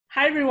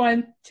Hi,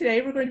 everyone.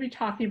 Today, we're going to be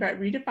talking about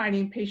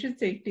redefining patient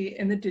safety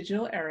in the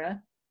digital era.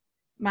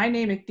 My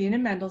name is Dena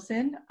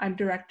Medelsohn. I'm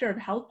Director of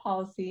Health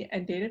Policy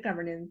and Data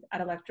Governance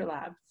at Electra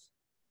Labs.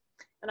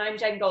 And I'm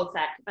Jen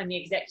Goldsack. I'm the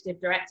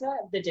Executive Director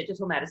of the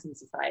Digital Medicine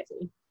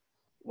Society.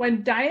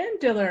 When Diane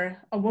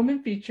Diller, a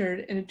woman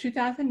featured in a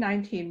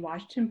 2019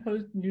 Washington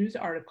Post news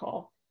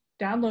article,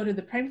 downloaded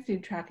the pregnancy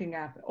tracking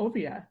app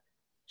Ovia,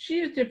 she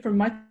used it for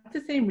much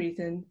the same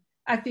reason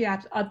as the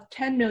app's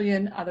 10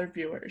 million other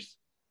viewers: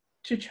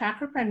 to track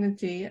her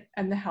pregnancy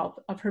and the health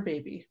of her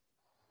baby.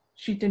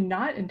 She did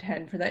not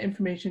intend for that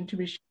information to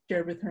be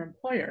shared with her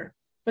employer,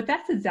 but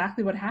that's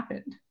exactly what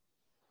happened.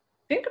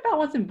 Think about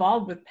what's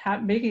involved with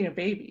making a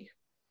baby.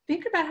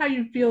 Think about how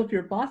you'd feel if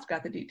your boss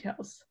got the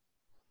details.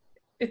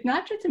 It's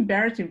not just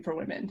embarrassing for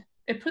women,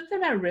 it puts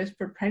them at risk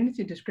for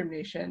pregnancy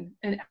discrimination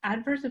and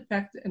adverse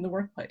effects in the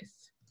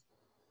workplace.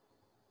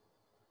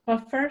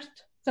 But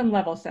first, some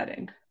level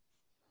setting.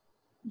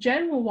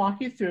 Jen will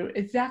walk you through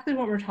exactly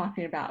what we're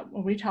talking about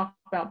when we talk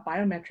about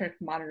biometric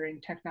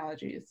monitoring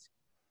technologies.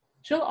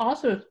 She'll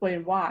also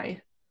explain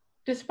why,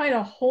 despite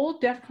a whole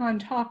DEF CON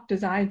talk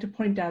designed to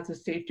point out the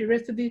safety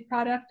risks of these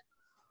products,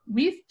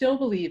 we still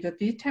believe that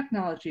these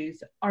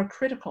technologies are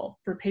critical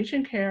for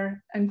patient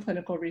care and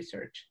clinical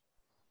research.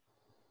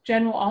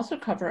 Jen will also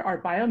cover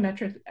our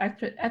biometric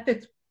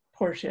ethics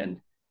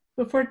portion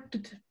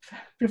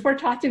before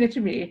tossing it to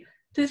me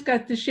to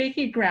discuss the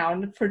shaky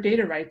ground for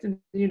data rights in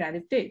the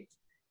United States.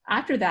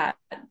 After that,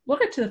 we'll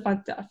get to the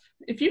fun stuff,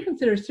 if you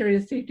consider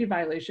serious safety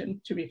violations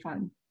to be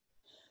fun.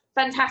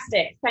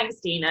 Fantastic.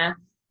 Thanks, Dina.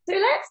 So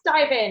let's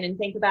dive in and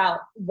think about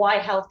why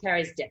healthcare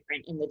is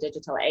different in the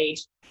digital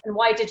age and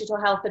why digital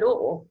health at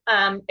all.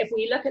 If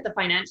we look at the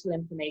financial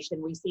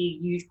information, we see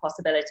huge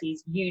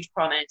possibilities, huge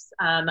promise,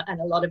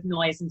 and a lot of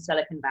noise in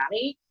Silicon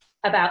Valley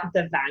about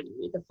the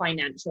value, the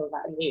financial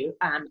value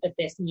of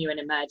this new and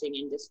emerging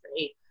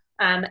industry.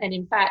 And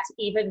in fact,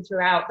 even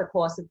throughout the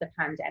course of the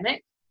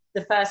pandemic,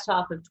 the first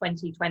half of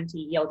 2020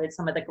 yielded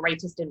some of the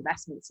greatest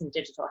investments in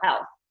digital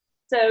health.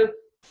 So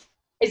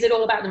is it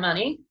all about the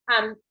money?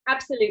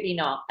 Absolutely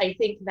not. I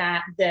think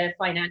that the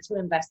financial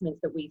investments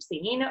that we've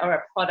seen are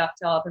a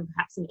product of and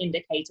perhaps an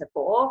indicator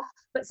for,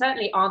 but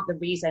certainly aren't the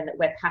reason that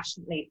we're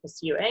passionately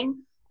pursuing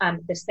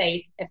the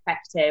safe,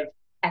 effective,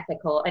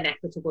 ethical, and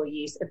equitable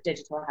use of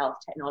digital health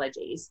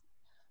technologies.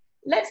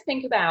 Let's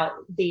think about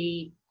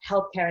the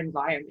healthcare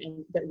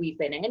environment that we've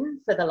been in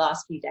for the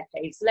last few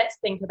decades. Let's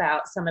think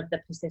about some of the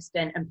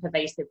persistent and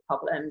pervasive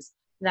problems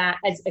that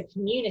as a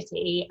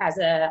community,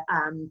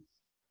 and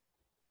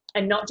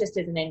not just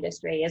as an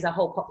industry, as a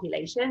whole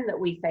population that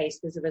we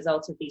faced as a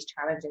result of these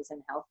challenges in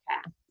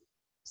healthcare.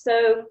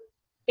 So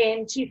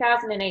in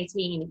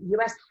 2018,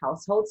 US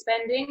household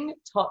spending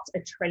topped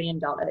 $1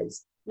 trillion.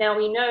 Now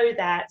we know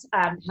that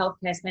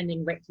healthcare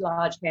spending writ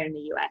large here in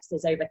the US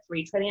is over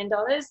 $3 trillion.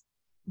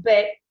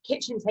 But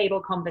kitchen table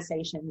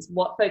conversations,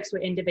 what folks were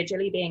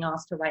individually being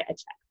asked to write a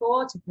check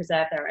for to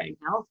preserve their own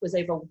health, was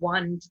over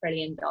 $1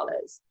 trillion.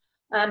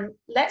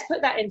 Let's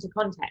put that into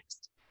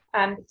context.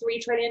 $3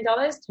 trillion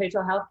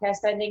total healthcare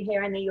spending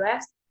here in the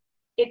US.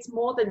 It's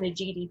more than the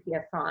GDP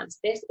of France.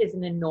 This is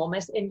an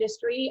enormous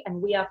industry,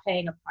 and we are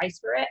paying a price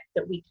for it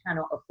that we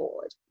cannot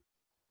afford.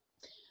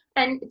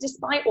 And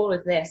despite all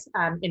of this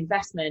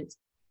investment,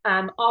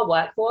 our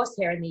workforce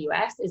here in the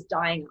US is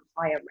dying at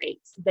higher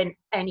rates than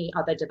any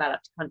other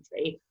developed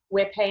country.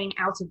 We're paying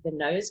out of the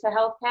nose for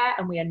healthcare,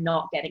 and we are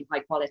not getting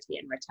high quality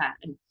in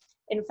return.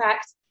 In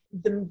fact,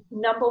 the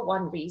number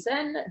one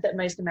reason that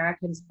most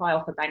Americans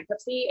file for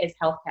bankruptcy is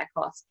healthcare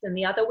costs. And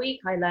the other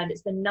week, I learned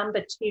it's the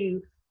number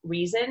 2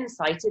 reason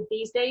cited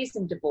these days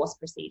in divorce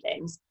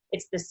proceedings.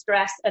 It's the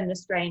stress and the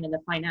strain and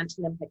the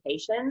financial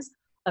implications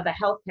of a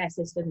healthcare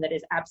system that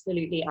is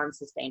absolutely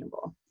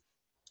unsustainable.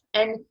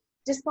 And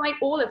despite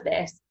all of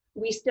this,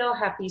 we still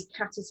have these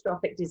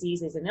catastrophic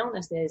diseases and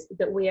illnesses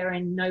that we are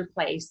in no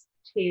place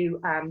to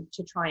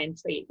try and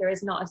treat. There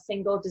is not a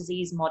single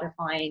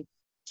disease-modifying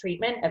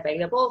treatment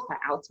available for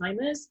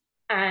Alzheimer's,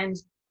 and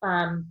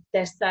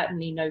there's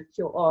certainly no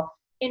cure.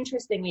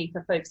 Interestingly,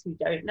 for folks who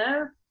don't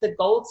know, the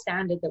gold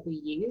standard that we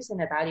use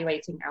in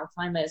evaluating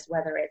Alzheimer's,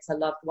 whether it's a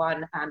loved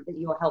one that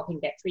you're helping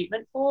get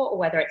treatment for, or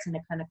whether it's in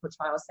a clinical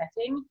trial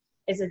setting,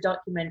 is a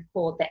document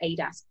called the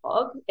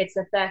ADAS-Cog. It's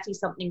a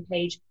 30-something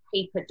page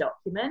paper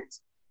document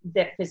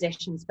that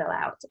physicians fill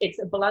out. It's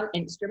a blunt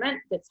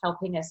instrument that's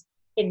helping us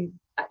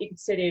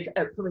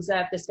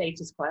preserve the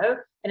status quo.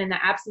 And in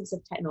the absence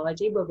of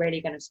technology, we're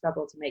really going to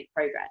struggle to make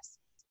progress.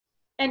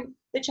 And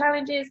the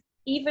challenge is,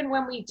 even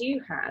when we do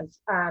have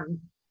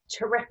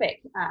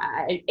terrific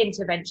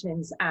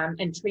interventions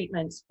and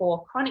treatments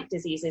for chronic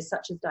diseases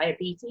such as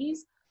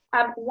diabetes,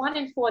 1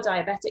 in 4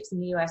 diabetics in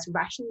the US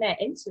ration their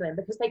insulin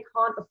because they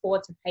can't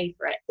afford to pay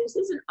for it. This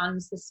is an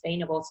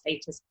unsustainable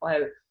status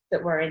quo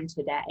that we're in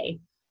today.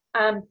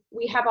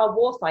 We have our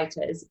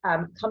warfighters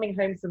coming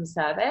home from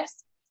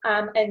service,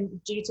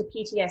 and due to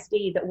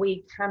PTSD that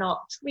we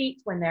cannot treat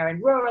when they're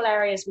in rural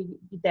areas,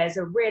 there's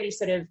a really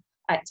sort of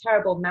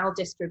terrible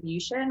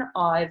maldistribution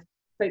of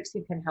folks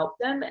who can help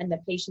them and the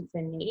patients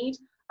in need.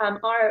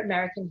 our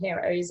American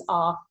heroes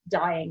are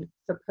dying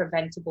for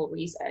preventable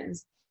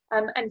reasons.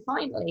 And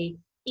finally,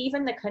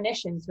 even the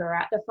clinicians who are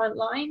at the front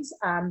lines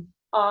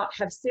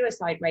have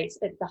suicide rates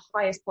at the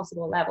highest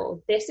possible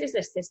level. This is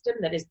a system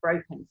that is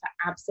broken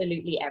for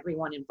absolutely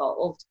everyone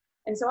involved.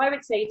 And so I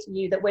would say to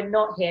you that we're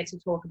not here to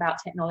talk about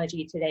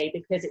technology today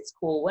because it's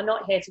cool. We're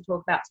not here to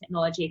talk about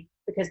technology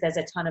because there's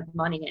a ton of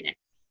money in it.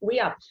 We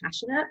are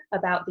passionate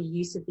about the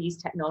use of these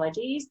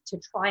technologies to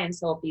try and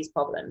solve these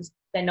problems.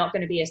 They're not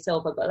going to be a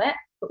silver bullet,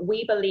 but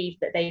we believe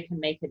that they can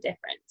make a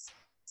difference.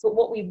 But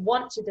what we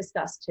want to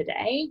discuss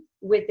today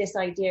with this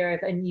idea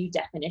of a new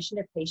definition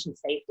of patient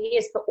safety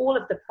is, for all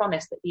of the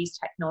promise that these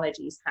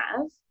technologies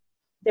have,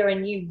 there are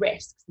new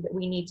risks that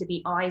we need to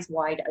be eyes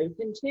wide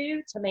open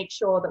to make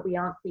sure that we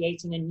aren't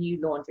creating a new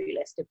laundry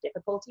list of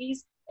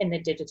difficulties in the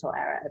digital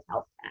era of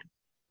healthcare.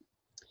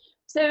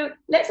 So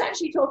let's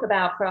actually talk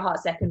about, for a hot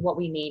second, what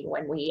we mean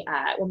when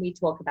we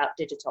talk about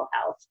digital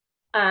health.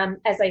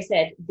 As I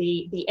said,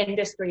 the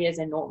industry is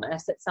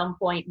enormous. At some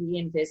point, we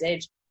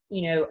envisage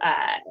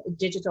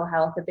digital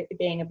health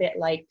being a bit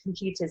like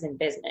computers in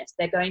business.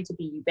 They're going to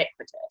be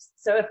ubiquitous.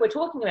 So if we're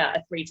talking about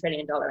a $3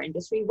 trillion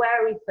industry,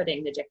 where are we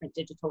putting the different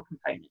digital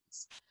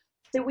components?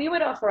 So we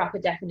would offer up a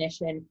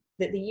definition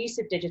that the use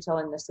of digital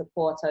in the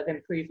support of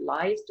improved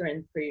lives or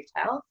improved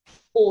health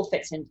all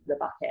fits into the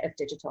bucket of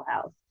digital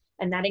health.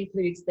 And that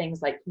includes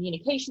things like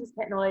communications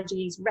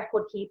technologies,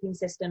 record keeping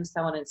systems,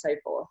 so on and so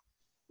forth.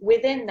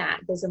 Within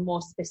that, there's a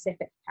more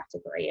specific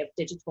category of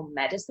digital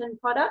medicine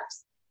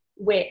products,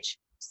 which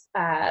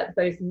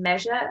both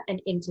measure and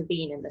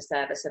intervene in the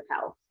service of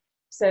health.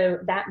 So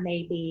that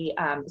may be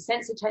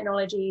sensor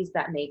technologies,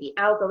 that may be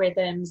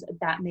algorithms,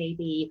 that may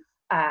be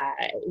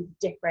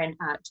different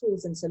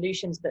tools and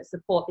solutions that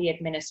support the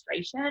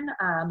administration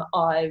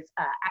of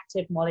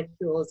active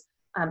molecules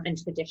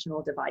and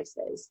traditional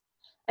devices.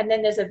 And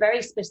then there's a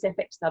very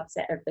specific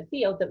subset of the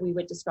field that we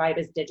would describe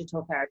as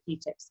digital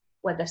therapeutics,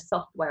 where the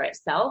software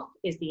itself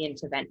is the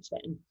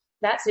intervention.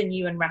 That's a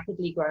new and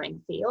rapidly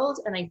growing field,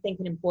 and I think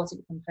an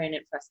important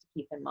component for us to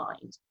keep in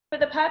mind. For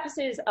the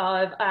purposes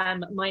of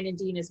mine and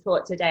Dena's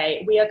talk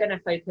today, we are going to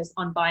focus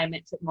on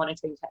biometric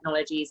monitoring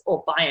technologies,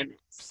 or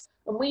biomeds.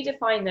 And we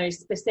define those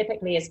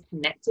specifically as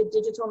connected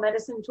digital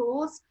medicine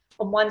tools,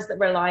 and ones that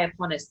rely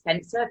upon a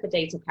sensor for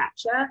data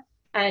capture,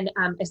 and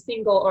a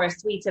single or a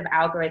suite of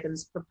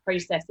algorithms for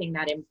processing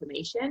that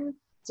information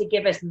to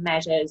give us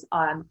measures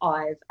of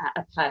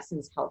a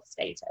person's health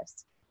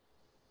status.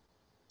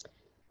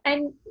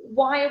 And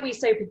why are we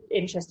so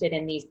interested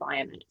in these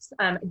biomeds?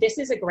 This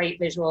is a great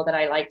visual that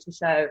I like to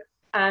show.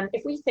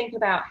 If we think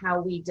about how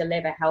we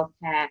deliver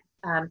healthcare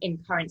in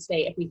current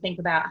state, if we think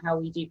about how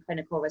we do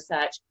clinical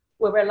research,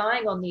 we're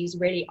relying on these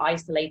really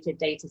isolated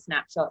data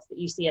snapshots that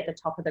you see at the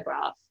top of the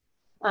graph.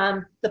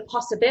 The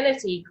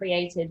possibility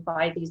created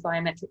by these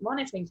biometric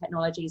monitoring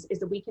technologies is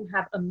that we can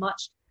have a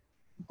much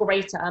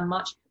greater, a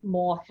much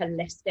more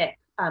holistic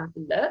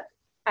look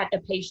at a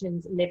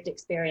patient's lived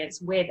experience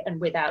with and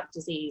without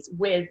disease,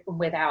 with and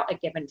without a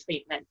given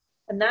treatment.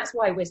 And that's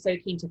why we're so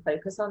keen to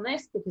focus on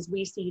this, because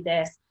we see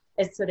this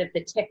as sort of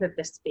the tip of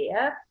the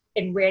spear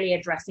in really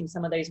addressing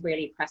some of those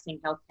really pressing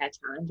healthcare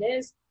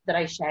challenges that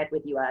I shared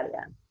with you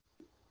earlier.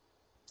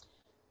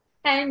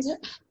 And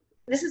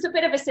this is a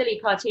bit of a silly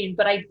cartoon,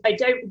 but I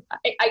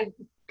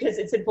because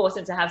it's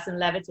important to have some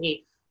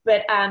levity,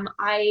 but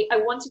I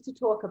wanted to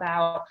talk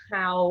about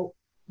how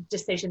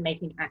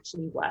decision-making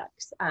actually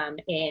works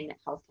in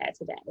healthcare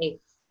today.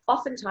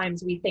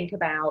 Oftentimes we think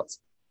about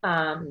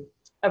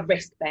a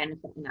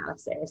risk-benefit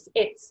analysis.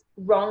 It's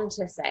wrong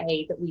to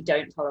say that we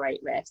don't tolerate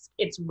risk.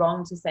 It's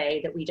wrong to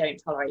say that we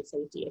don't tolerate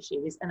safety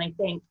issues. And I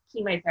think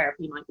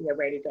chemotherapy might be a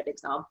really good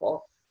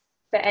example.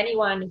 For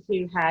anyone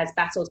who has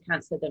battled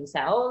cancer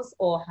themselves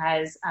or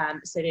has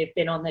sort of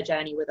been on the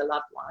journey with a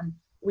loved one,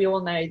 we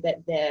all know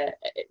that the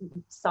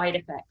side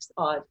effects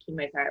of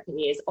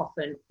chemotherapy is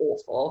often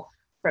awful,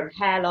 from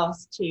hair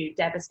loss to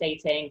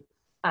devastating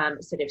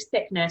sort of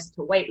sickness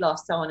to weight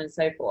loss, so on and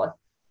so forth.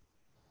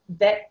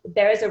 That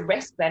there is a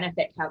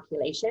risk-benefit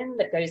calculation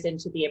that goes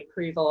into the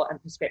approval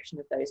and prescription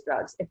of those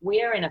drugs. If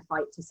we are in a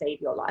fight to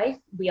save your life,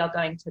 we are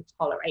going to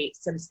tolerate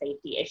some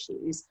safety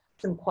issues,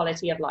 some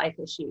quality of life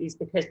issues,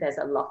 because there's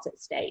a lot at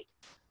stake.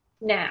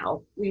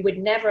 Now, we would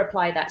never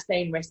apply that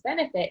same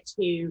risk-benefit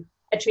to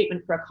a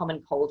treatment for a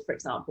common cold, for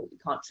example. We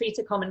can't treat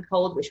a common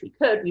cold, which we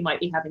could. We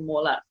might be having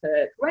more luck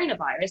for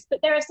coronavirus,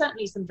 but there are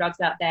certainly some drugs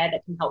out there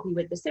that can help you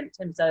with the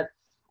symptoms of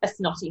a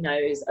snotty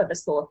nose, of a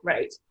sore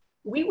throat.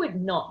 We would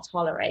not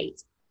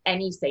tolerate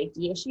any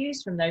safety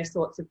issues from those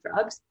sorts of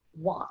drugs.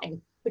 Why?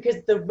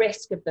 Because the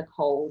risk of the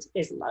cold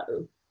is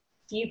low.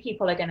 Few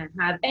people are going to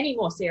have any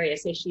more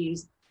serious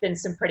issues than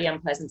some pretty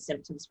unpleasant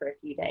symptoms for a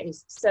few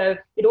days. So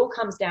it all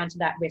comes down to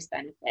that risk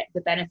benefit.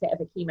 The benefit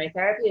of a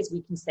chemotherapy is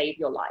we can save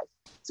your life.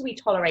 So we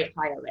tolerate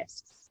higher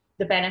risks.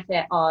 The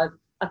benefit of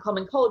a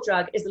common cold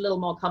drug is a little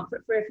more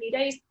comfort for a few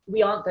days.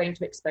 We aren't going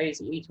to expose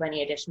you to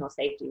any additional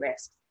safety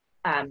risks.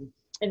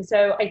 And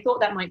so I thought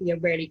that might be a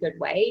really good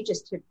way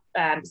just to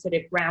sort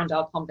of ground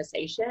our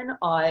conversation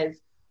of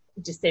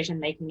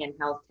decision-making in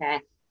healthcare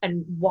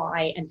and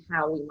why and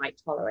how we might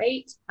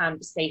tolerate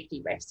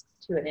safety risks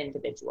to an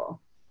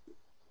individual.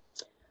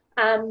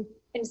 And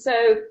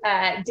so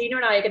Dena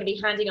and I are going to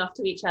be handing off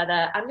to each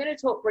other. I'm going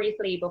to talk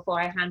briefly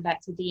before I hand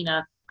back to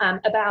Dena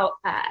about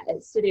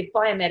sort of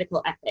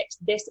biomedical ethics.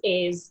 This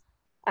is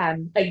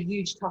a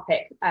huge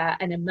topic,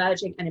 an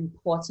emerging and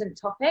important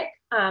topic.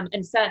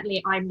 And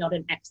certainly I'm not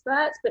an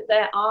expert, but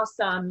there are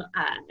some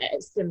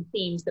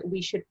themes that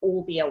we should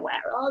all be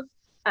aware of.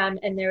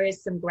 And there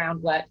is some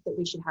groundwork that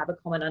we should have a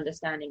common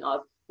understanding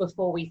of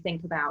before we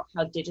think about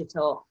how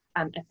digital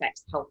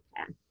affects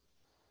healthcare.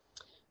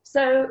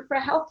 So for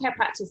a healthcare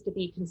practice to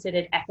be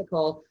considered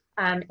ethical,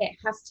 it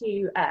has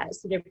to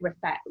sort of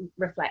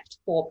reflect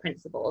four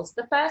principles.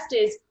 The first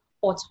is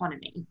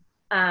autonomy,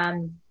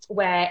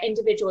 where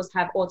individuals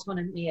have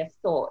autonomy of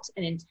thought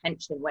and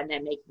intention when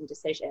they're making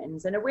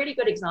decisions. And a really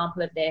good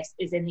example of this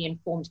is in the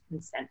informed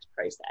consent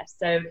process.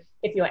 So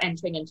if you're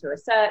entering into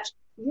research,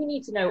 you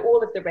need to know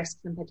all of the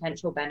risks and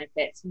potential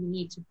benefits. You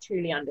need to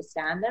truly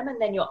understand them, and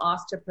then you're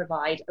asked to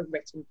provide a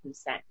written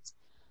consent.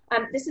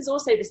 This is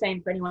also the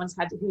same for anyone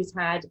who's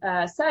had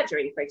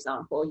surgery, for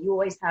example. You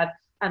always have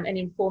an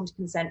informed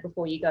consent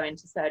before you go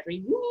into surgery.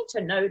 You need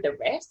to know the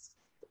risks,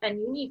 and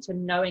you need to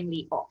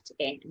knowingly opt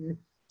in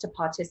to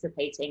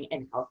participating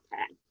in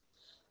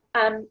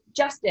healthcare.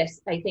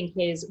 Justice, I think,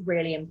 is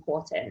really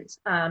important.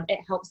 It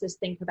helps us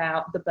think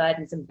about the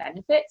burdens and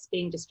benefits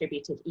being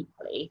distributed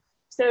equally.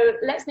 So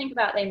let's think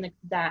about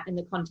that in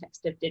the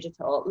context of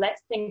digital.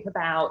 Let's think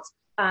about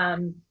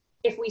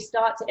if we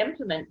start to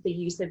implement the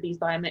use of these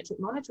biometric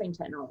monitoring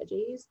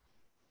technologies,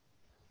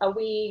 are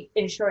we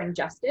ensuring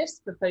justice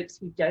for folks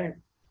who don't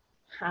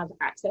have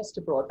access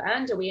to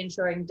broadband? Are we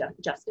ensuring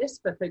justice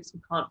for folks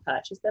who can't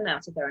purchase them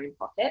out of their own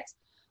pockets?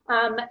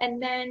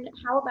 And then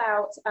how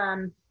about,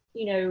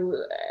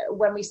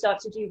 when we start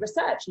to do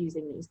research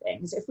using these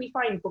things, if we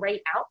find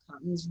great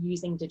outcomes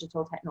using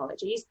digital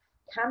technologies,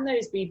 can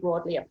those be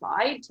broadly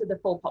applied to the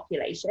full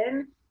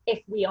population if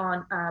we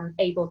aren't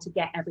able to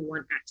get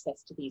everyone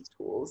access to these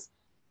tools?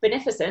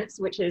 Beneficence,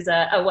 which is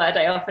a word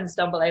I often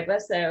stumble over,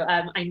 so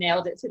I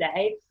nailed it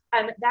today.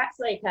 That's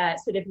like a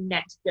sort of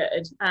net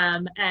good,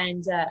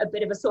 and a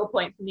bit of a sore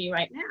point for me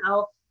right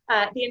now,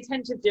 the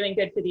intent of doing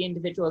good for the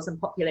individuals and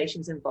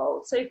populations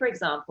involved. So for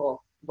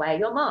example, wear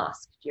your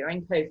mask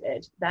during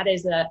COVID. That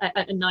is a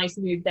nice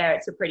move there.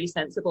 It's a pretty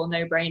sensible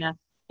no-brainer,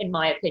 in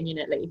my opinion,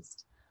 at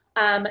least.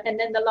 And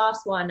then the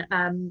last one,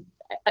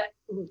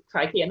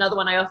 crikey, another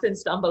one I often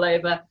stumble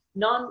over,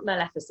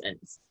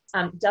 non-maleficence.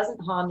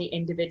 Doesn't harm the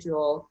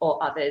individual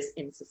or others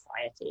in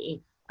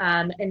society.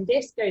 And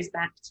this goes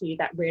back to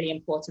that really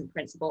important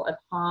principle of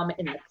harm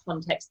in the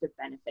context of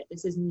benefit.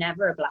 This is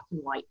never a black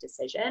and white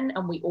decision,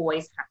 and we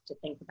always have to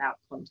think about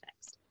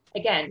context.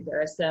 Again, there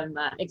are some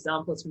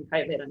examples from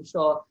COVID, I'm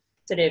sure,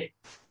 sort of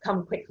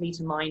come quickly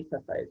to mind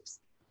for folks.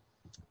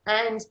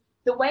 And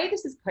the way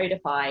this is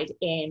codified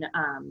in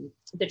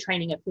the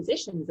training of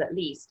physicians, at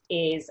least,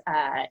 is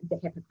the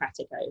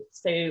Hippocratic Oath.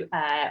 So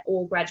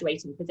all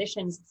graduating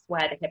physicians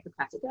swear the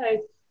Hippocratic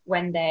Oath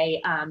when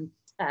they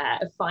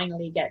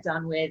finally get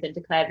done with and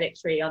declare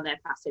victory on their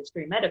passage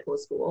through medical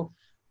school.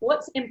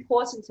 What's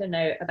important to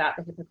note about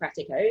the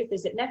Hippocratic Oath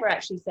is it never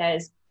actually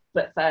says,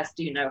 but first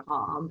do no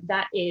harm.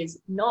 That is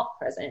not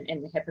present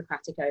in the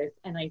Hippocratic Oath.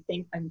 And I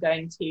think I'm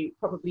going to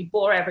probably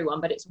bore everyone,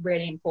 but it's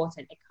really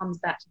important. It comes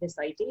back to this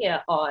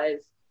idea of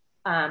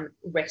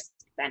risk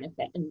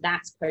benefit, and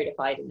that's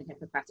codified in the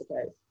Hippocratic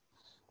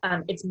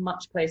Oath. It's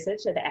much closer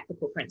to the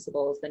ethical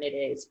principles than it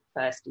is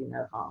first do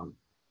no harm.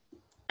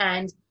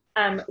 And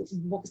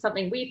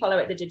something we follow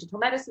at the Digital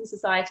Medicine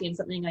Society, and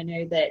something I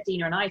know that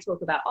Dena and I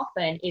talk about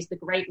often, is the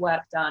great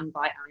work done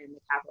by Iron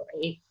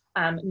McCavalry.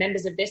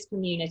 Members of this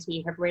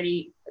community have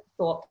really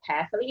thought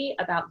carefully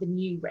about the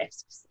new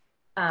risks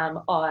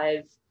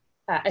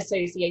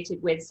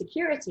associated with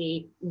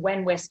security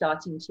when we're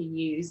starting to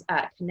use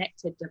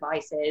connected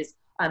devices,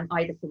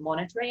 either for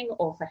monitoring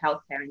or for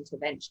healthcare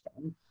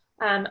intervention.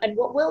 And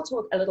what we'll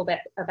talk a little bit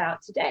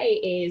about today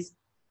is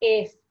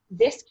if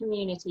this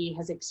community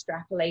has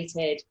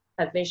extrapolated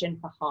a vision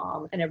for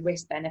harm and a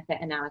risk-benefit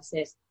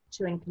analysis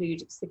to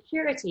include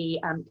security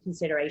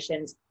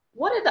considerations,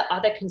 what are the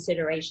other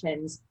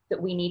considerations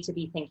that we need to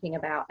be thinking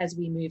about as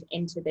we move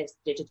into this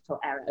digital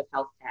era of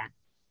healthcare?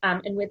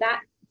 And with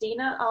that,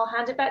 Dena, I'll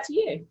hand it back to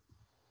you.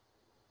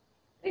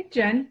 Thanks,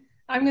 Jen.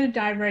 I'm going to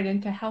dive right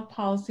into Health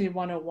Policy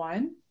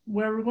 101,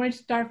 where we're going to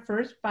start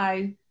first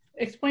by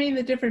explaining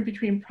the difference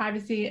between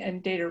privacy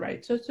and data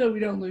rights, so we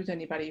don't lose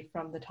anybody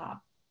from the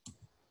top.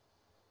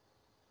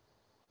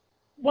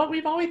 What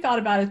we've always thought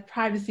about as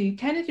privacy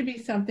tended to be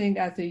something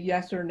as a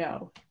yes or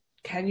no.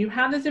 Can you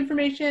have this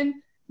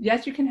information?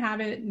 Yes, you can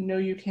have it. No,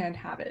 you can't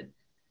have it.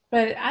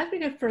 But as we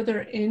get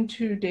further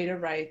into data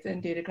rights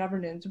and data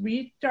governance,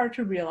 we start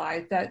to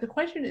realize that the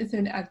question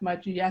isn't as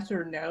much yes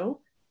or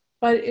no,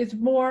 but it's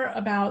more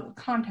about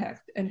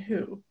context and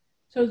who.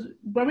 So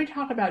when we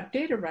talk about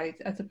data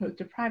rights as opposed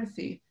to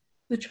privacy,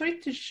 the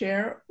choice to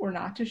share or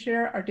not to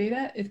share our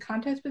data is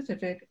context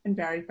specific and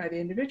varies by the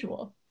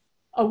individual.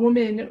 A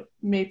woman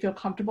may feel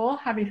comfortable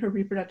having her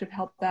reproductive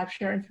health app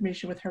share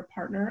information with her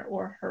partner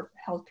or her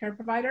healthcare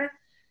provider.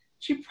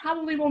 She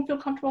probably won't feel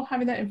comfortable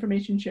having that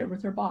information shared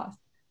with her boss.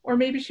 Or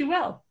maybe she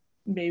will.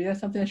 Maybe that's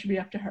something that should be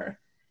up to her.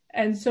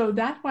 And so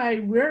that's why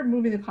we're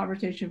moving the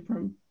conversation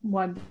from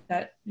one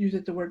that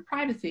uses the word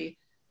privacy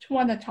to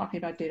one that's talking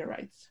about data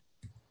rights.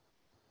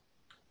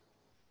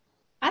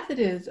 As it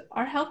is,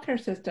 our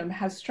healthcare system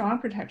has strong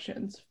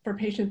protections for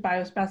patients'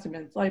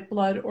 biospecimens like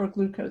blood or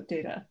glucose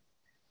data,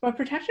 but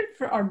protections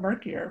are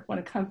murkier when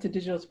it comes to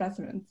digital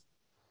specimens.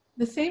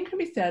 The same can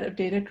be said of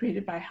data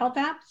created by health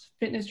apps,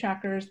 fitness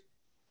trackers,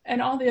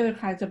 and all the other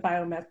kinds of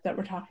biomeds that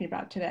we're talking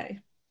about today.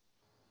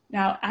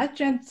 Now, as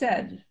Jen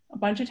said a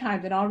bunch of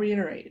times, and I'll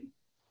reiterate,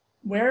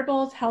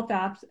 wearables, health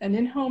apps, and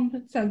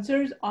in-home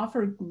sensors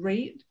offer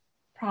great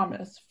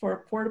promise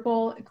for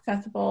affordable,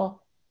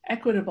 accessible,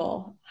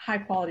 equitable,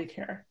 high-quality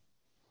care.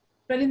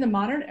 But in the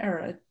modern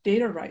era,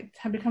 data rights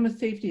have become a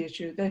safety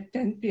issue that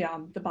extends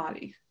beyond the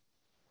body.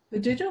 The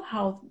digital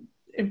health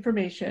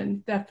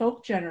information that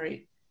folks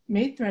generate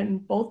may threaten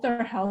both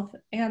their health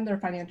and their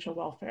financial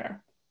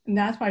welfare. And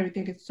that's why we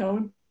think it's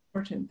so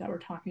important that we're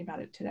talking about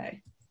it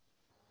today.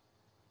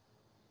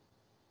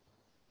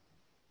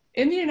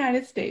 In the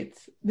United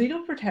States,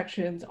 legal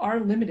protections are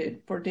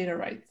limited for data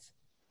rights.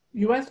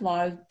 US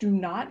laws do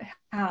not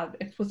have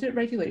explicit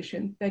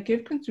regulations that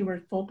give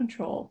consumers full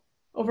control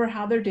over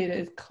how their data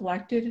is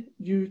collected,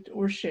 used,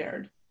 or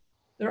shared.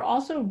 There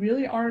also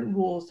really aren't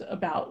rules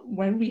about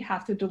when we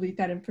have to delete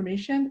that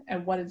information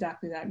and what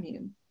exactly that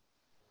means.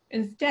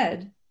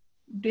 Instead,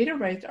 data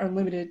rights are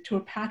limited to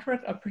a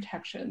patchwork of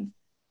protections,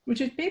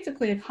 which is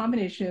basically a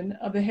combination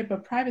of the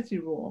HIPAA privacy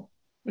rule,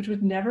 which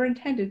was never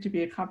intended to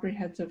be a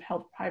comprehensive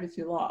health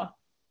privacy law,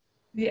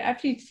 the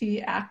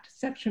FTC Act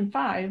Section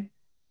 5,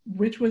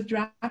 which was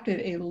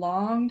drafted a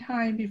long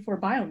time before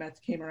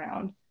biomeds came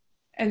around,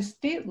 and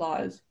state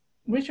laws,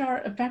 which are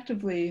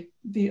effectively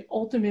the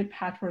ultimate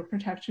patchwork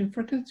protection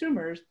for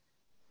consumers,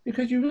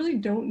 because you really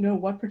don't know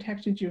what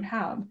protections you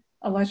have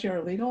unless you're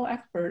a legal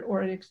expert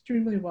or an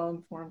extremely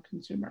well-informed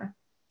consumer.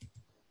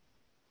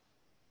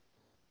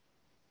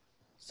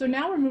 So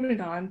now we're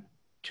moving on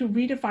to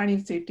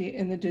redefining safety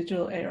in the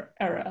digital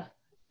era.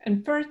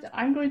 And first,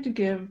 I'm going to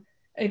give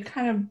a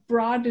kind of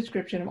broad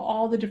description of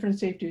all the different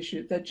safety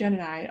issues that Jen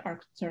and I are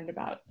concerned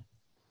about.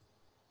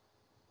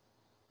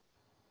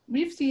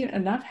 We've seen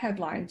enough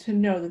headlines to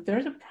know that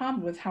there's a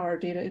problem with how our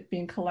data is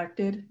being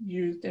collected,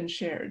 used, and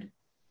shared.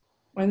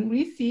 When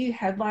we see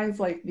headlines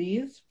like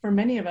these, for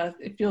many of us,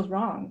 it feels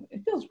wrong.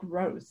 It feels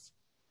gross.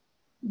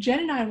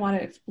 Jen and I want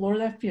to explore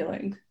that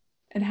feeling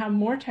and have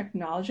more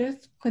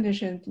technologists,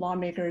 clinicians,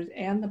 lawmakers,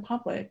 and the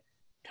public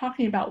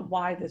talking about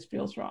why this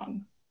feels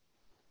wrong.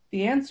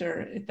 The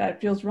answer is that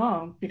it feels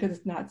wrong because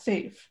it's not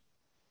safe.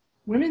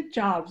 Women's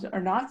jobs are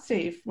not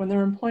safe when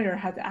their employer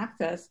has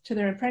access to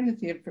their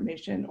pregnancy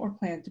information or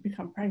plans to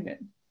become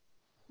pregnant.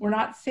 We're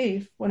not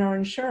safe when our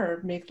insurer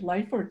makes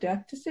life or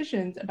death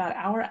decisions about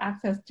our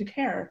access to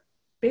care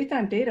based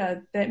on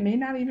data that may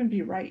not even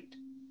be right.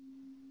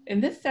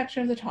 In this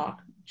section of the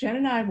talk, Jen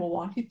and I will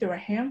walk you through a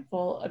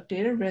handful of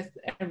data risks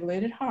and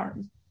related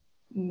harms,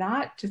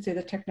 not to say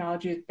that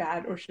technology is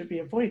bad or should be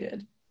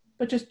avoided,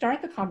 but to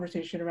start the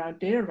conversation around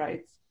data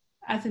rights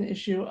as an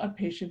issue of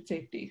patient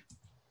safety.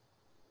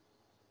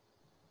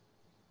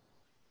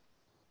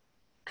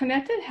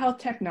 Connected health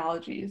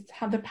technologies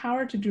have the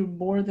power to do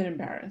more than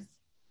embarrass.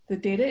 The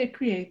data it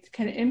creates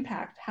can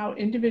impact how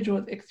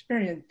individuals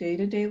experience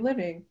day-to-day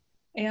living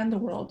and the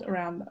world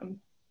around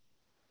them.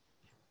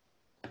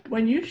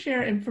 When you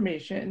share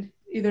information,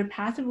 either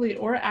passively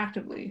or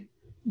actively,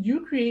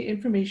 you create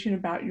information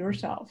about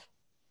yourself.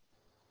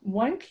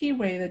 One key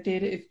way that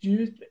data is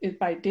used is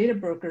by data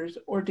brokers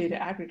or data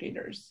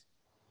aggregators.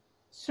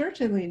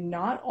 Certainly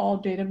not all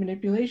data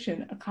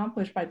manipulation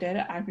accomplished by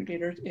data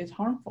aggregators is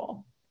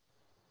harmful.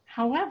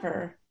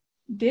 However,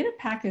 data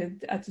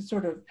packaged as a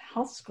sort of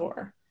health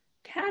score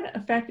can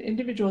affect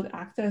individuals'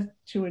 access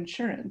to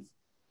insurance,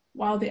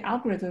 while the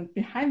algorithms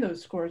behind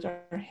those scores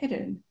are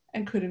hidden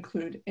and could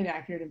include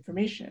inaccurate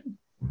information.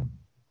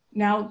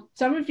 Now,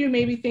 some of you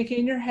may be thinking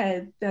in your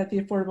head that the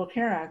Affordable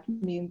Care Act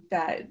means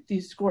that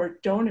these scores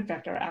don't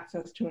affect our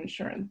access to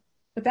insurance,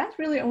 but that's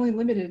really only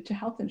limited to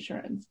health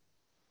insurance.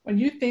 When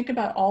you think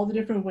about all the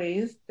different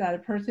ways that a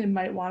person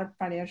might want to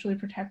financially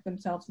protect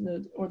themselves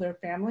or their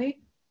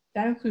family,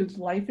 that includes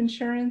life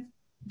insurance,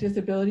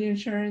 disability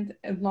insurance,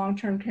 and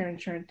long-term care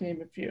insurance, to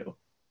name a few.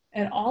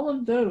 And all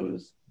of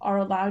those are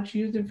allowed to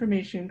use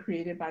information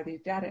created by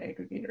these data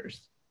aggregators.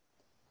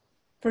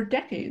 For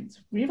decades,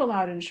 we've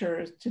allowed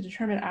insurers to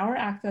determine our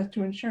access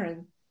to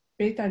insurance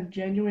based on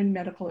genuine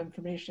medical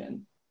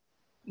information.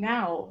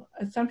 Now,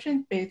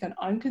 assumptions based on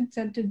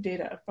unconsented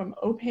data from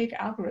opaque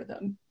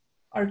algorithms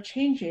are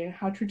changing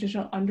how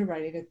traditional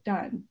underwriting is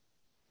done,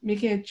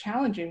 making it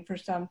challenging for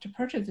some to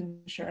purchase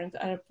insurance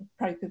at a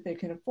price that they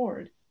can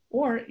afford,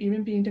 or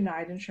even being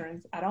denied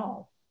insurance at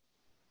all.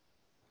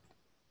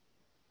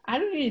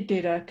 Aggregated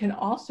data can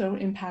also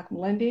impact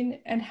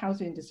lending and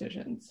housing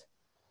decisions.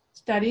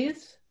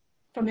 Studies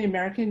from the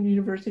American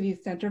University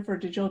Center for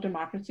Digital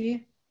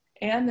Democracy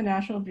and the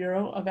National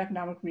Bureau of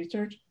Economic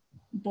Research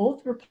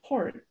both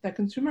report that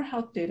consumer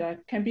health data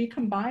can be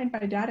combined by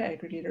data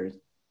aggregators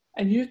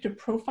and used to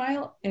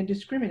profile and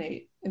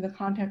discriminate in the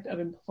context of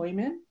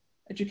employment,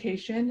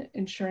 education,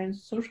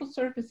 insurance, social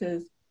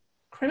services,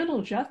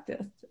 criminal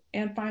justice,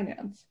 and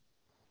finance.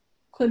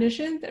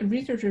 Clinicians and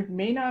researchers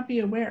may not be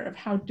aware of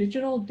how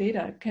digital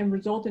data can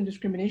result in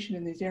discrimination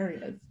in these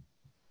areas.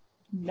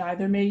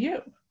 Neither may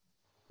you.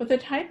 But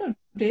this type of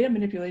data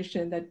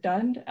manipulation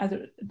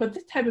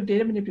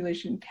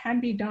can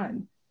be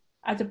done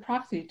as a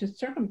proxy to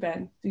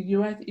circumvent the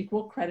U.S.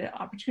 Equal Credit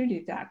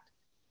Opportunities Act.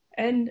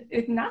 And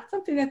it's not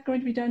something that's going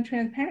to be done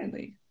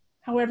transparently.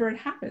 However, it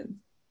happens.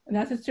 And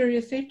that's a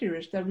serious safety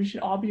risk that we should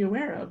all be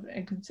aware of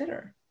and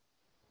consider.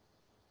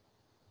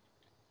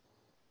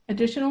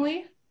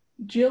 Additionally,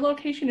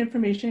 geolocation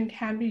information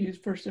can be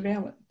used for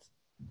surveillance.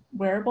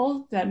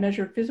 Wearables that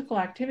measure physical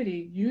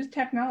activity use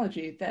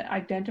technology that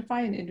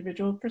identify an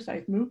individual's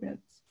precise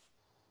movements.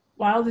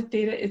 While this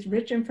data is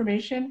rich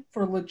information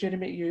for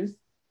legitimate use,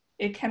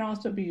 it can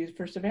also be used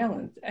for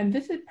surveillance. And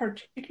this is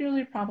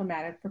particularly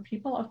problematic for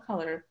people of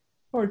color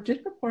who are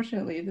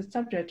disproportionately the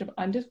subject of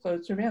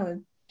undisclosed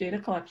surveillance, data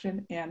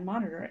collection, and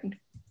monitoring.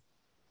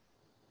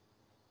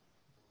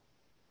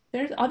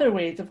 There's other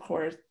ways, of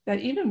course, that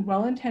even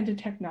well-intended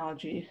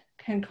technology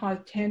can cause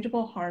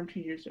tangible harm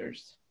to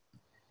users.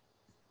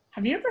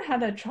 Have you ever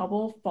had that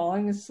trouble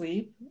falling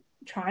asleep,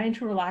 trying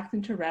to relax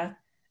into rest,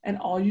 and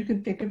all you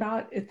can think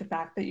about is the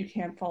fact that you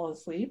can't fall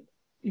asleep?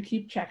 You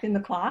keep checking the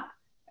clock,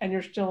 and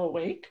you're still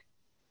awake?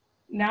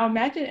 Now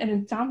imagine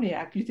an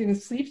insomniac using a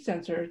sleep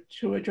sensor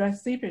to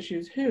address sleep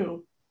issues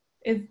who,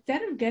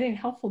 instead of getting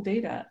helpful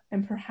data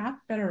and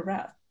perhaps better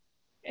rest,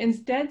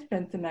 instead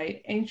spends the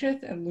night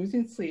anxious and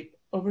losing sleep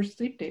over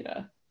sleep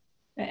data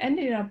and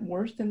ending up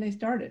worse than they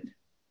started.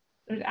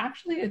 There's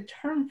actually a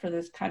term for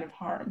this kind of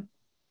harm.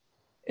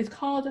 It's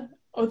called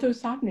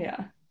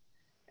orthosomnia,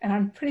 and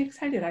I'm pretty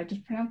excited I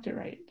just pronounced it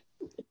right.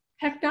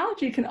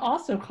 Technology can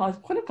also cause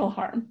clinical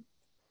harm,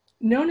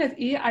 known as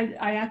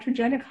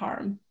iatrogenic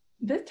harm.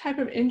 This type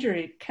of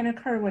injury can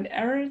occur when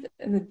errors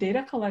in the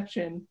data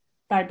collection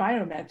by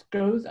biomeds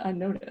goes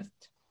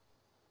unnoticed.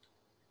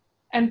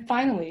 And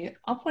finally,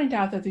 I'll point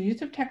out that the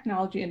use of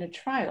technology in a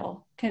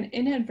trial can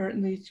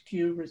inadvertently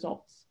skew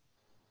results.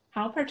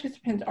 How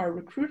participants are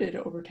recruited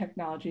over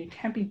technology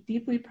can be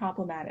deeply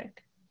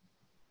problematic,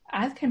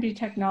 as can be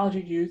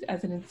technology used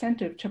as an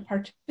incentive to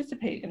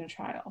participate in a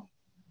trial.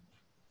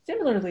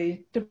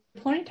 Similarly,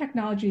 deploying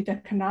technology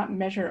that cannot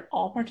measure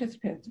all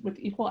participants with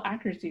equal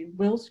accuracy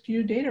will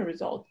skew data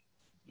results,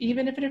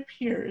 even if it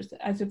appears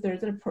as if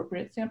there's an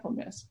appropriate sample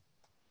miss.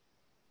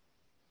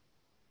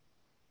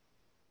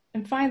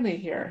 And finally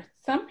here,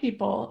 some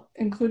people,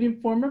 including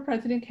former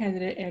president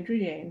candidate Andrew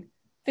Yang,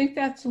 think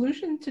that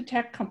solutions to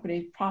tech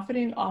companies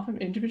profiting off of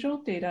individual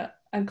data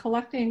and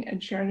collecting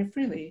and sharing it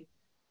freely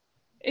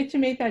is to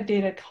make that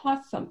data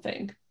cost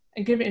something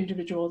and give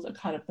individuals a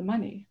cut of the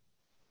money.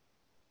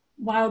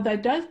 While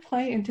that does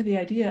play into the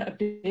idea of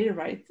data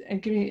rights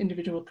and giving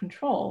individual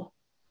control,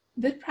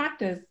 this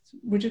practice,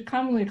 which is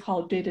commonly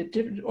called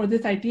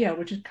this idea,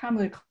 which is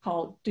commonly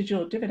called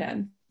digital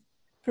dividends,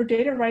 for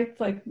data rights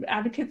like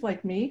advocates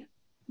like me,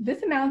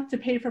 this amounts to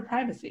pay for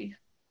privacy.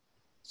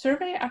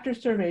 Survey after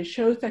survey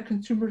shows that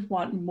consumers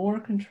want more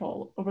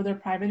control over their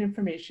private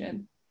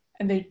information,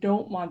 and they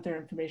don't want their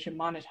information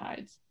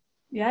monetized.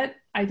 Yet,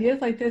 ideas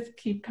like this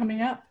keep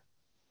coming up.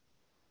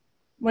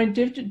 When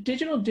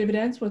digital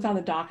dividends was on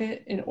the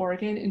docket in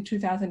Oregon in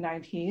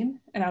 2019,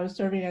 and I was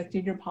serving as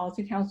Senior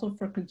Policy Counsel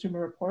for Consumer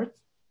Reports,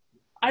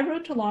 I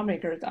wrote to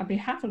lawmakers on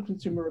behalf of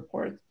Consumer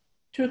Reports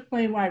to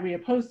explain why we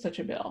opposed such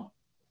a bill.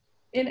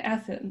 In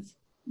essence,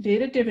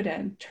 data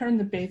dividends turn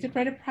the basic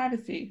right of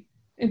privacy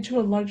into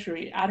a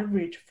luxury out of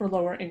reach for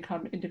lower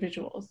income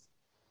individuals.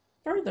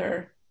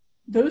 Further,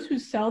 those who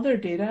sell their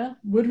data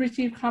would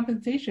receive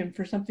compensation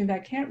for something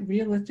that can't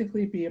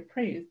realistically be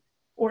appraised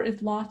or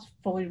is lost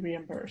fully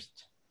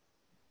reimbursed.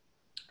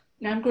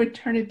 Now I'm going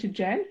to turn it to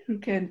Jen, who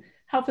can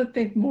help us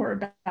think more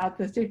about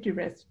the safety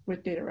risks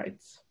with data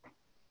rights.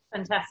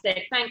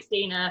 Fantastic. Thanks,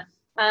 Dena.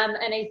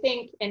 And I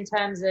think in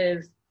terms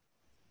of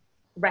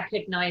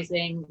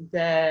recognizing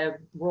the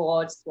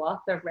broad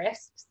swath of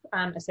risks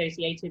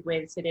associated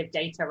with sort of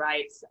data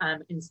rights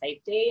and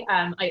safety,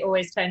 I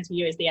always turn to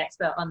you as the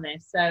expert on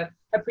this. So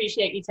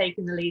appreciate you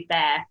taking the lead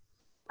there.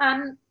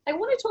 I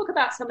want to talk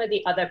about some of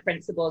the other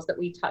principles that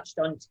we touched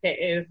on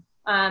too.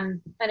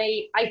 And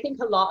I think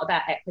a lot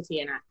about equity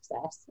and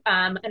access.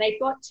 And I've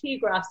got two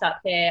graphs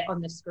up here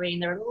on the screen.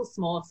 They're a little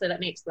small, so let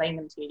me explain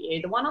them to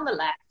you. The one on the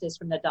left is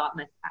from the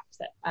Dartmouth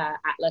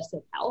Atlas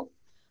of Health.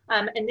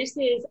 And this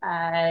is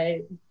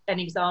an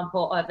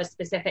example of a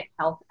specific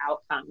health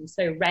outcome.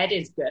 So red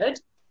is good.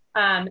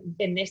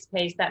 In this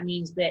case, that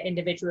means that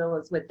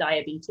individuals with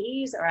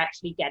diabetes are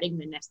actually getting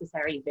the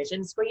necessary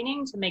vision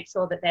screening to make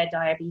sure that their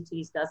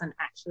diabetes doesn't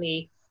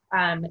actually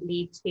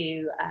lead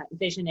to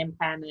vision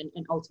impairment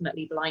and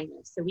ultimately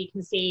blindness. So we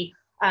can see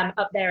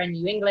Up there in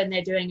New England,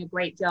 they're doing a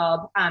great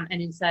job, and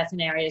in certain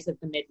areas of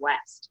the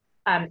Midwest.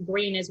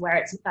 Green is where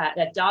it's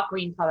a dark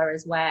green color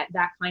is where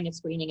that kind of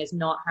screening is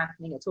not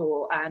happening at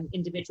all.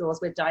 Individuals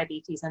with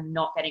diabetes are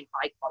not getting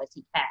high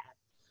quality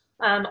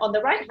care. On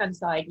the right-hand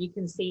side, you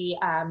can see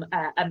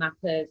a map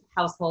of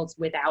households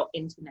without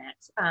internet.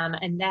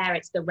 And there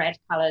it's the red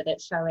color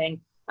that's showing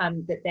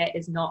that there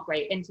is not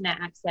great internet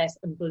access,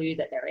 and blue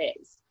that there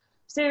is.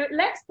 So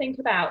let's think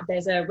about,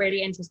 there's a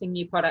really interesting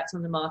new product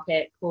on the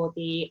market called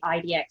the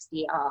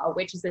IDXDR,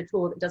 which is a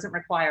tool that doesn't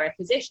require a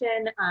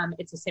physician.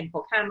 It's a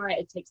simple camera.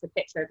 It takes a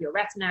picture of your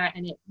retina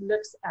and it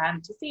looks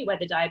to see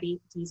whether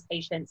diabetes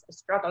patients are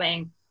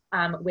struggling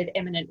with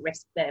imminent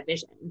risk to their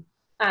vision.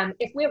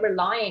 If we're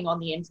relying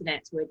on the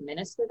internet to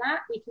administer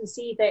that, we can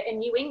see that in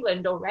New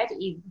England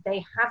already,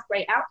 they have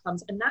great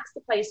outcomes, and that's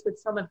the place with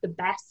some of the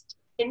best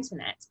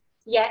internet.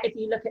 Yet, if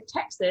you look at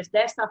Texas,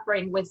 they're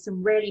suffering with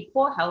some really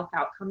poor health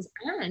outcomes,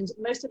 and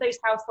most of those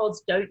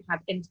households don't have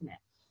internet.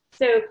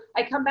 So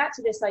I come back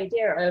to this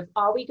idea of,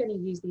 are we going to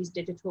use these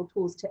digital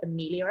tools to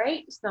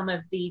ameliorate some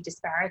of the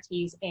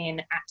disparities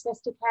in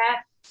access to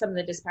care, some of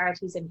the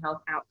disparities in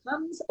health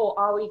outcomes, or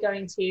are we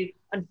going to,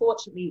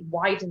 unfortunately,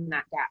 widen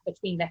that gap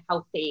between the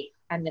healthy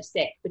and the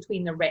sick,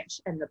 between the rich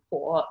and the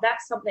poor?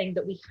 That's something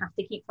that we have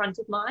to keep front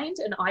of mind,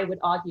 and I would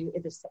argue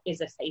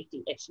is a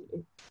safety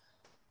issue.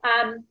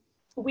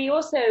 We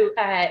also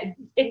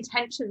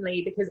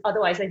intentionally, because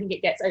otherwise I think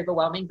it gets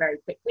overwhelming very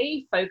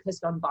quickly,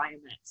 focused on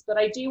biometrics. But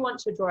I do want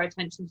to draw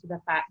attention to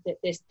the fact that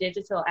this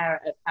digital era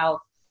of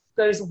health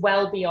goes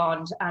well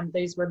beyond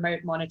those remote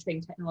monitoring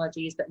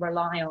technologies that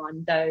rely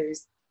on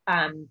those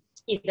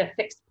either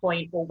fixed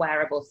point or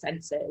wearable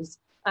sensors.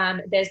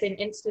 There's been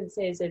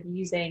instances of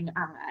using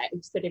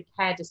sort of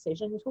care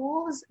decision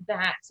tools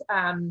that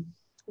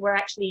were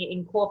actually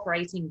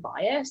incorporating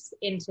bias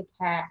into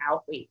care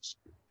outreach.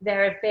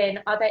 There have been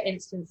other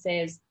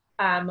instances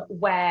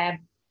where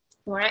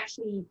we're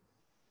actually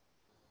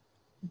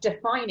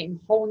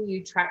defining whole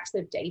new tracks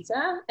of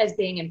data as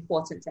being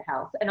important to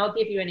health. And I'll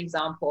give you an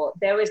example.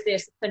 There was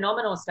this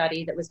phenomenal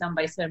study that was done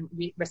by some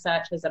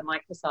researchers at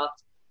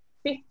Microsoft.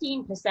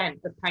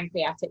 15% of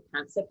pancreatic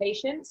cancer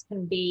patients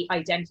can be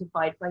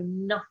identified by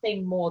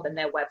nothing more than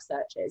their web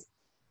searches.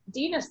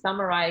 Dena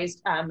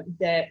summarized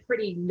the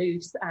pretty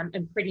loose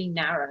and pretty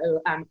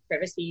narrow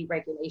privacy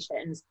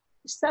regulations.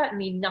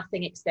 Certainly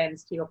nothing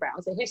extends to your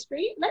browser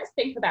history. Let's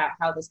think about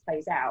how this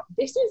plays out.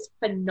 This is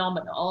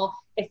phenomenal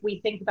if we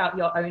think about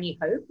your only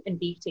hope in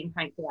beating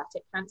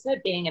pancreatic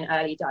cancer being an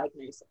early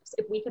diagnosis.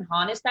 If we can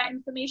harness that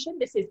information,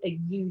 this is a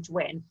huge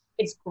win.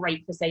 It's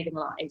great for saving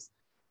lives.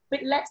 But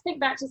let's think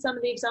back to some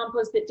of the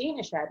examples that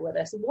Dena shared with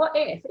us. What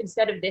if,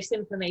 instead of this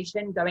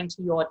information going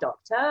to your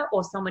doctor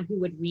or someone who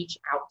would reach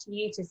out to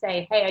you to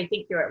say, hey, I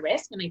think you're at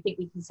risk and I think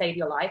we can save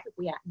your life if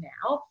we act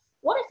now,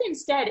 what if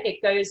instead it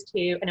goes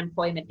to an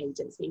employment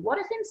agency? What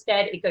if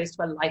instead it goes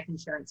to a life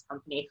insurance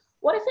company?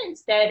 What if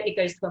instead it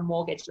goes to a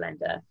mortgage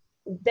lender?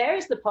 There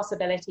is the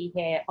possibility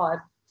here of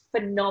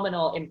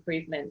phenomenal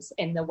improvements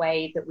in the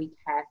way that we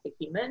care for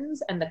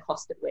humans and the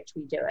cost at which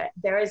we do it.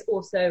 There is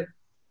also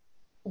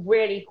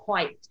really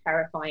quite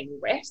terrifying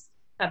risk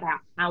about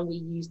how we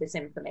use this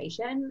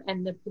information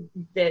and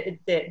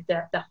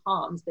the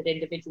harms that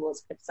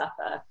individuals could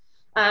suffer.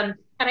 And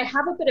I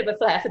have a bit of a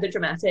flair for the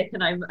dramatic,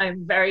 and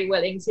I'm very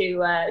willing to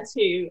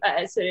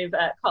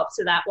cop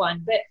to that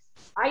one. But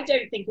I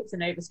don't think it's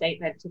an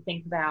overstatement to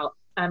think about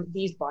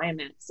these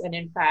biometrics and,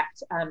 in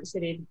fact,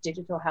 sort of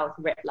digital health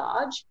writ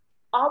large.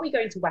 Are we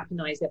going to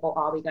weaponize it, or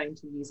are we going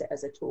to use it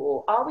as a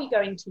tool? Are we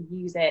going to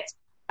use it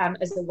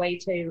as a way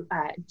to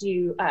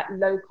do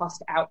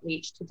low-cost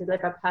outreach, to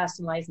deliver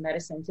personalized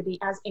medicine, to be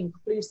as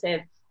inclusive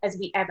as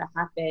we ever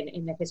have been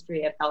in the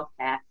history of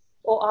healthcare,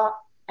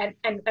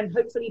 and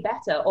hopefully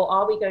better? Or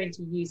are we going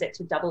to use it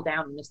to double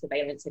down on the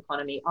surveillance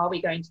economy? Are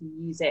we going to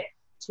use it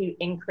to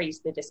increase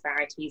the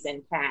disparities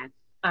in care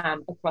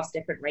across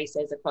different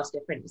races, across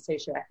different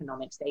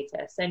socioeconomic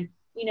status? And,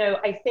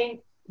 I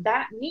think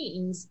that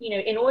means,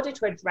 in order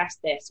to address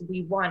this,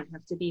 we, one,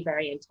 have to be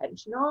very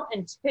intentional,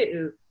 and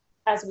two,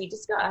 as we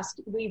discussed,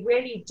 we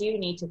really do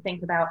need to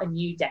think about a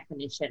new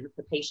definition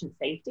for patient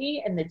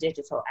safety in the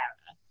digital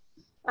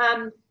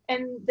era.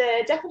 And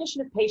the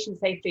definition of patient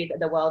safety that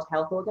the World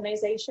Health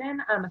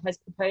Organization has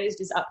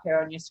proposed is up here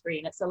on your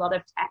screen. It's a lot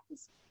of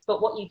text,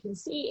 but what you can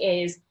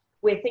see is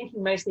we're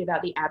thinking mostly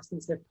about the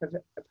absence of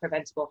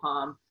preventable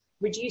harm,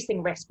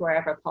 reducing risk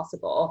wherever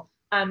possible,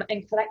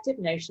 and collective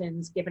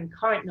notions given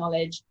current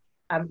knowledge,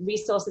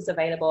 resources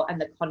available,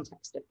 and the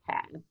context of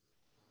care.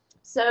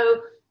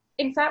 So,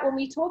 in fact, when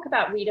we talk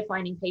about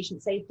redefining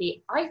patient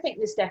safety, I think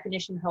this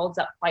definition holds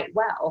up quite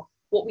well.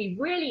 What we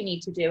really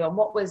need to do, and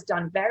what was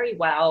done very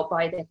well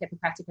by the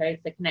Hippocratic Oath,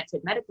 the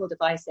connected medical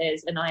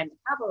devices, and I Am the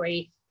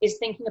Cavalry, is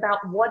thinking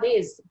about what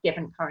is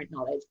given current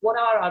knowledge, what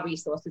are our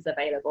resources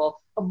available,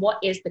 and what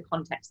is the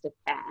context of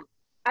care.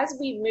 As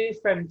we move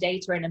from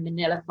data in a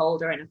manila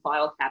folder in a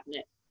file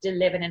cabinet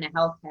delivered in a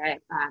healthcare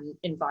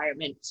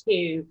environment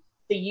to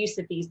the use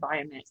of these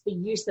biometrics, the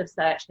use of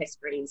search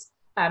histories,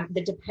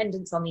 the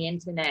dependence on the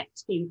internet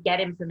to get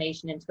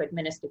information and to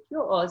administer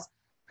cures,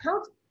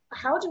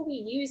 how do we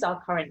use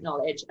our current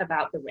knowledge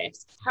about the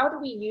risks? How do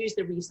we use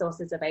the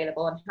resources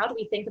available? And how do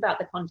we think about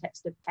the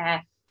context of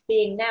care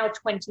being now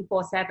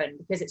 24/7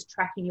 because it's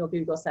tracking your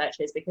Google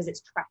searches, because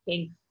it's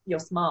tracking your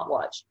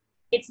smartwatch?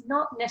 It's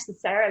not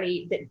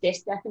necessarily that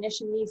this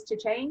definition needs to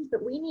change,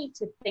 but we need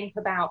to think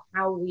about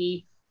how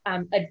we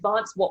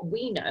advance what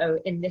we know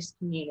in this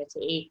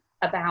community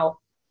about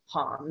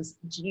harms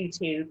due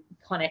to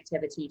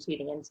connectivity to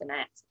the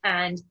internet.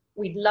 And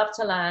we'd love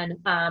to learn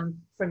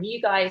from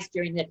you guys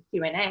during the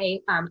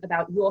Q&A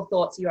about your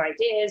thoughts, your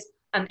ideas,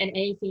 and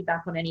any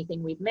feedback on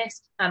anything we've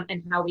missed,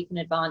 and how we can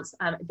advance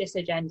this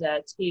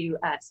agenda to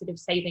sort of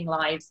saving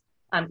lives,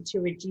 to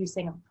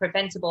reducing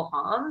preventable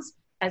harms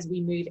as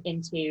we move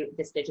into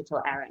this digital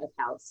era of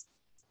health.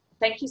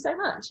 Thank you so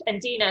much.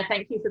 And Dena,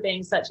 thank you for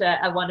being such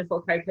a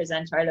wonderful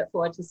co-presenter. I look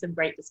forward to some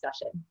great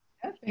discussion.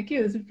 Yeah, thank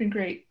you. This has been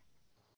great.